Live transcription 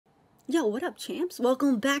Yo, what up, champs?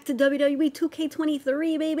 Welcome back to WWE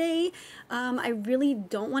 2K23, baby. I really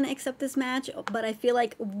don't want to accept this match, but I feel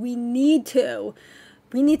like we need to.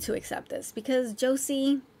 We need to accept this because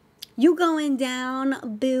Josie, you going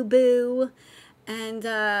down, boo-boo, and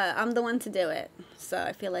I'm the one to do it. So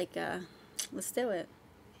I feel like, let's do it.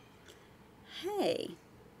 Hey.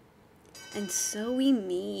 And so we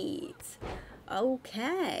meet.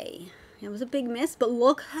 Okay. It was a big miss, but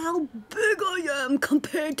look how big I am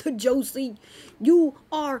compared to Josie. You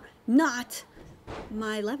are not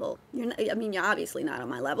my level. You're not, I mean, you're obviously not on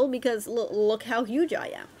my level because look how huge I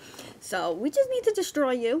am. So we just need to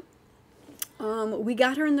destroy you. We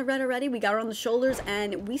got her in the red already. We got her on the shoulders,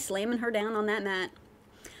 and we slamming her down on that mat.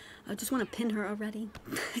 I just want to pin her already.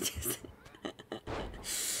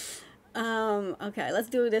 Okay, let's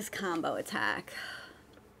do this combo attack.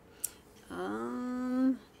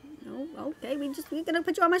 No, okay, we're gonna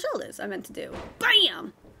put you on my shoulders. I meant to do.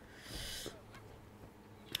 Bam!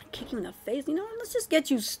 Kick you in the face. You know what? Let's just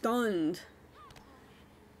get you stunned.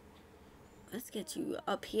 Let's get you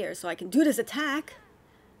up here so I can do this attack.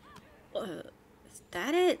 Is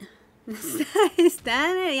that it? Is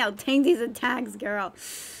that it? Yo, tank these attacks, girl.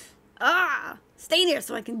 Ah! Stay there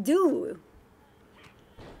so I can do.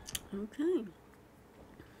 Okay.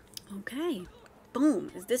 Okay.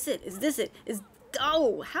 Boom. Is this it? Is this it?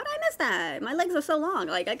 Oh, how did I miss that? My legs are so long.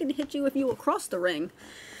 Like, I can hit you if you across the ring.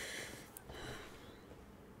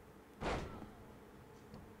 I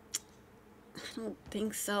don't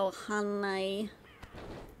think so, honey.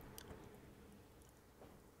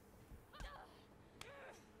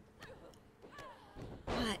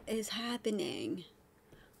 What is happening?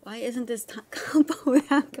 Why isn't this combo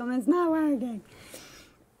outcome? It's not working.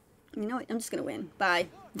 You know what? I'm just gonna win. Bye.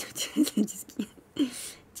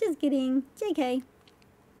 Just kidding. JK.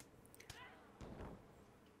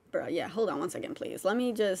 Bro, yeah, hold on one second, please. Let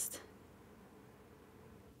me just...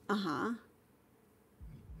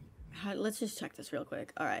 Let's just check this real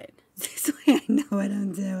quick. Alright. This way I know what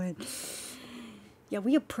I'm doing. Yeah,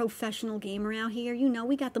 we a professional gamer out here. You know,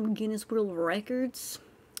 we got the Guinness World Records.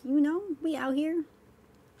 You know, we out here.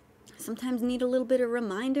 Sometimes need a little bit of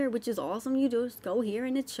reminder, which is awesome. You just go here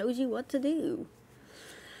and it shows you what to do.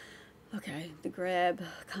 Okay, the grab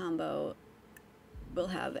combo will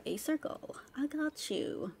have a circle. I got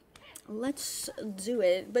you. Let's do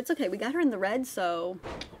it. But it's okay. We got her in the red, so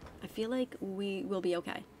I feel like we will be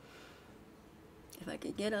okay. If I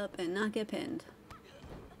could get up and not get pinned.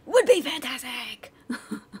 Would be fantastic!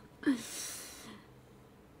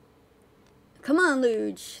 Come on,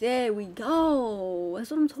 Luge. There we go.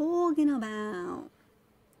 That's what I'm talking about.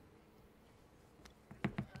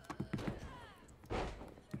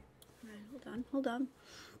 Hold on.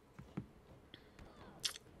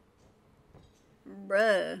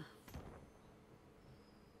 Bruh.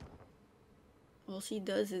 All she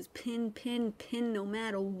does is pin no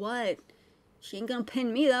matter what. She ain't gonna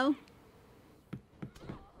pin me though.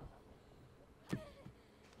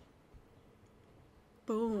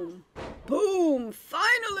 Boom. Boom!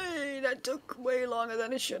 Finally! That took way longer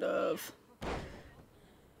than it should have.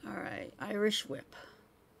 Alright, Irish whip.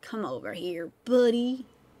 Come over here, buddy.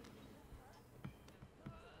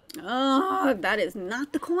 Oh, that is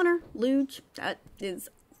not the corner, Luge. That is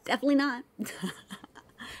definitely not.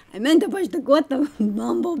 I meant to push the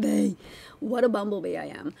bumblebee. What a bumblebee I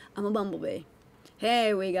am. I'm a bumblebee.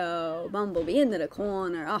 Here we go. Bumblebee into the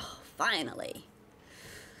corner. Oh, finally.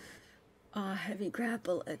 Heavy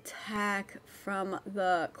grapple attack from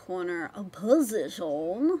the corner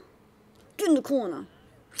position. Get in the corner.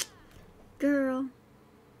 Girl.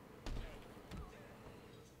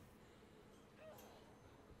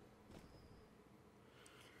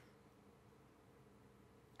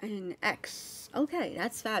 An X. Okay,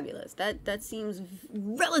 that's fabulous. That seems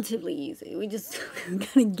relatively easy. We just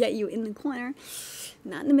gotta get you in the corner.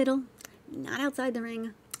 Not in the middle. Not outside the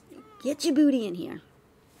ring. Get your booty in here.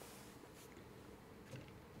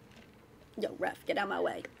 Yo, ref, get out of my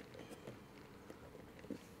way.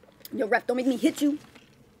 Yo, ref, don't make me hit you.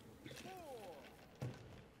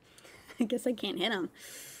 I guess I can't hit him.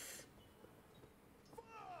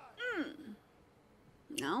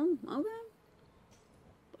 No? Okay.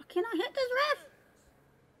 Can I hit this ref?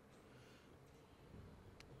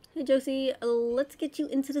 Hey, Josie, let's get you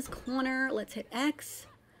into this corner. Let's hit X.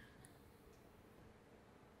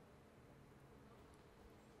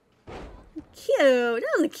 Cute.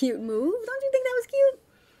 That was a cute move. Don't you think that was cute?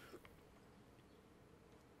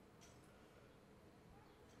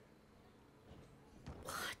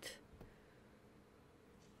 What?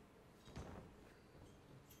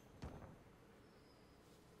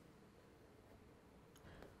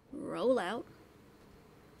 Roll out.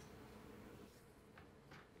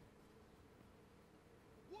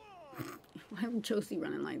 Why would Josie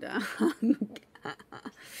running like that?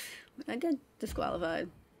 I get disqualified.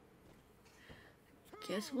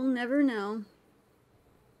 Guess we'll never know.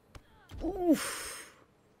 Oof.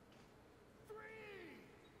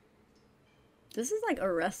 This is like a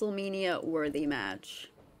WrestleMania worthy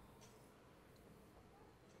match.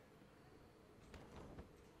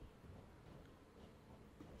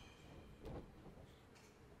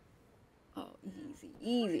 Oh, easy,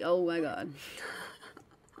 easy. Oh my God.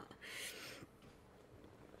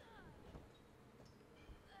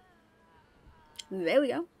 There we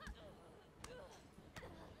go.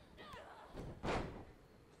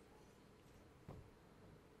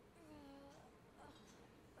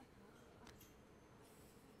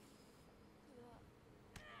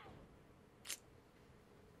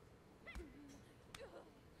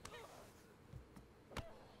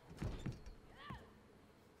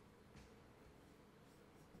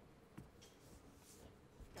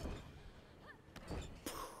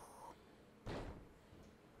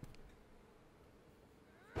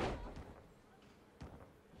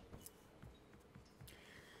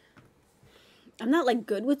 I'm not like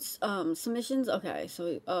good with submissions. Okay,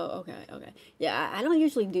 so okay. Yeah, I don't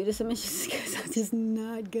usually do the submissions because I'm just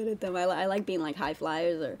not good at them. I like being like high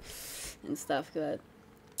flyers and stuff. But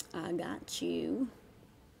I got you.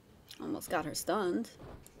 Almost got her stunned.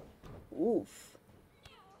 Oof.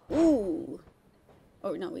 Ooh.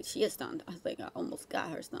 Oh no, wait, she is stunned. I think I almost got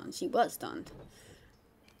her stunned. She was stunned.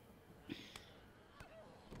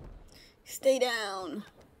 Stay down,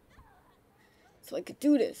 so I could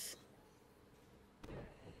do this.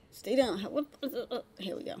 Stay down. What?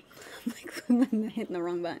 Here we go. I'm like, I'm hitting the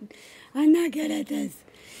wrong button. I'm not good at this.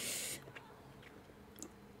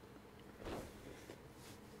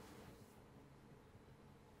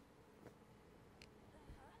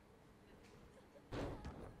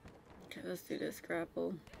 Okay, let's do this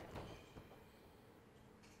grapple.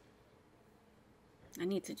 I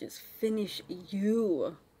need to just finish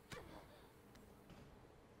you.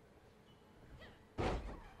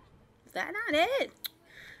 Is that not it?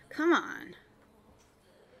 Come on.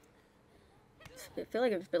 I feel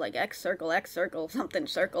like it's been like X circle, something,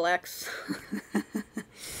 circle X.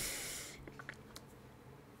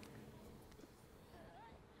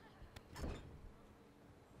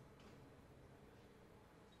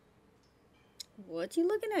 What you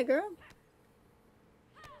looking at, girl?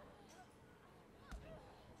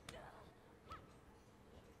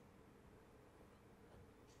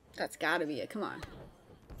 That's gotta be it. Come on.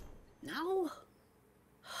 No.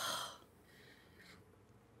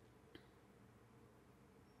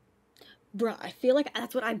 Bruh, I feel like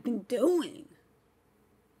that's what I've been doing.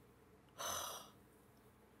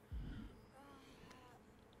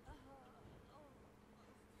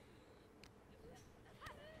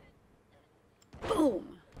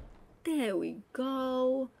 Boom. There we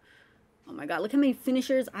go. Oh my God, look how many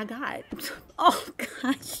finishers I got. Oh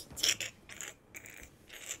gosh.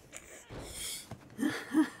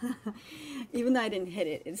 Even though I didn't hit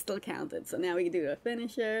it, it still counted. So now we can do a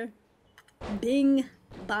finisher. Bing.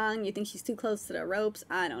 Bong, you think she's too close to the ropes?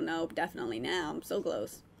 I don't know. Definitely now. I'm so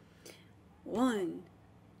close. 1,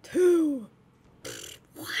 2.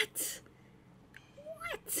 What?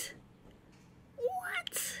 What?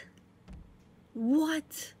 What?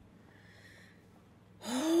 What?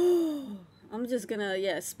 Oh, I'm just gonna,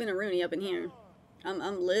 yeah, spin a Rooney up in here. I'm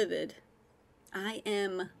livid. I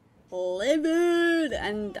am livid.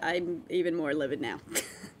 And I'm even more livid now.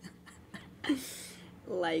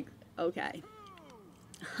 Like, okay.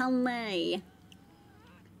 Hello.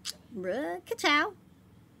 Ka-chow.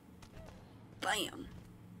 Bam.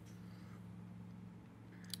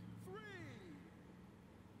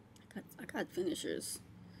 I got finishers.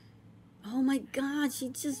 Oh my God, she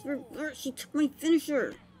just reversed. She took my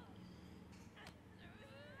finisher.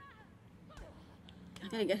 I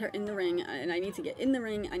gotta get her in the ring, and I need to get in the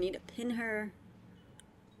ring. I need to pin her.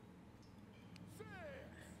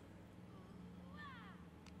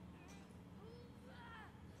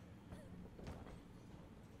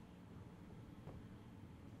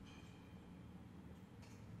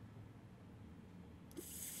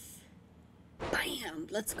 Bam!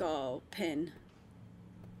 Let's go. Pin.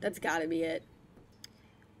 That's gotta be it.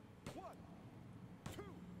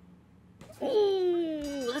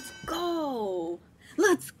 Ooh, let's go.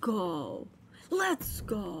 Let's go. Let's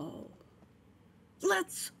go.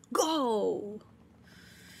 Let's go.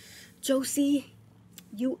 Josie,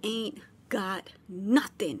 you ain't got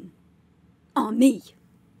nothing on me.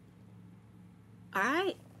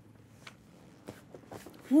 Alright?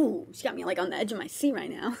 Ooh, she got me like on the edge of my seat right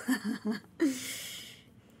now.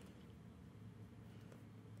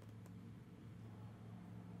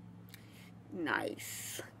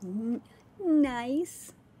 Nice.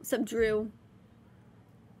 Nice. What's up, Drew?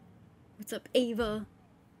 What's up, Ava?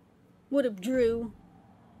 What up, Drew?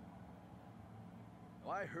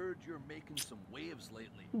 I heard you're making some waves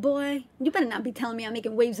lately. Boy, you better not be telling me I'm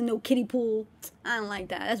making waves in no kiddie pool. I don't like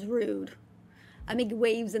that. That's rude. I make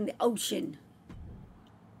waves in the ocean.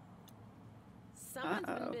 Someone's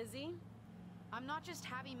been busy. I'm not just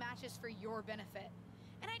having matches for your benefit.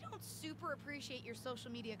 And I don't super appreciate your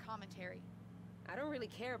social media commentary. I don't really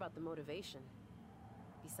care about the motivation.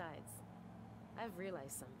 Besides, I've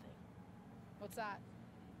realized something. What's that?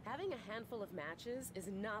 Having a handful of matches is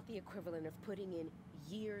not the equivalent of putting in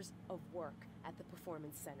years of work at the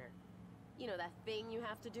performance center. You know, that thing you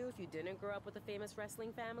have to do if you didn't grow up with a famous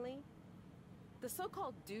wrestling family? The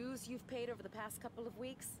so-called dues you've paid over the past couple of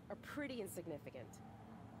weeks are pretty insignificant.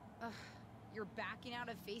 Ugh, you're backing out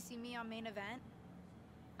of facing me on main event?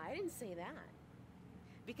 I didn't say that.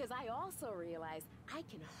 Because I also realize I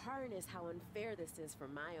can harness how unfair this is for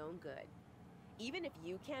my own good. Even if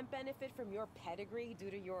you can't benefit from your pedigree due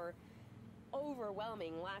to your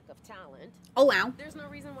overwhelming lack of talent. Oh, wow. There's no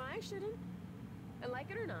reason why I shouldn't. And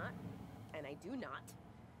like it or not, and I do not,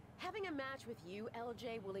 having a match with you,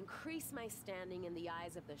 LJ, will increase my standing in the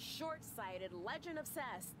eyes of the short-sighted,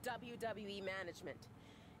 legend-obsessed WWE management.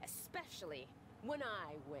 Especially when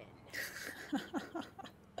I win.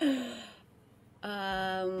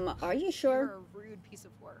 Are you sure? You're a rude piece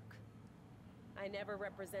of work. I never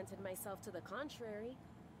represented myself to the contrary,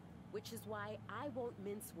 which is why I won't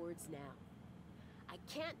mince words now. I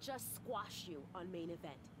can't just squash you on main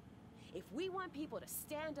event. If we want people to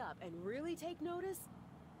stand up and really take notice,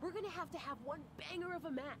 we're gonna have one banger of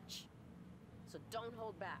a match. So don't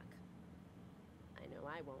hold back. I know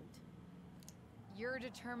I won't. You're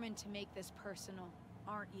determined to make this personal,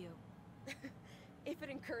 aren't you? If it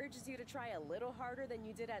encourages you to try a little harder than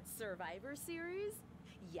you did at Survivor Series,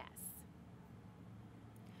 yes.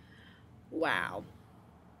 Wow.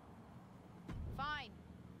 Fine.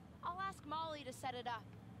 I'll ask Molly to set it up.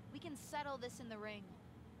 We can settle this in the ring.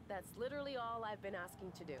 That's literally all I've been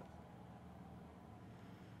asking to do.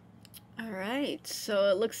 Alright, so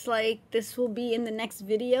it looks like this will be in the next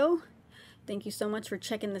video. Thank you so much for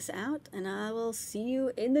checking this out, and I will see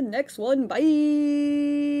you in the next one.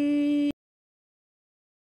 Bye!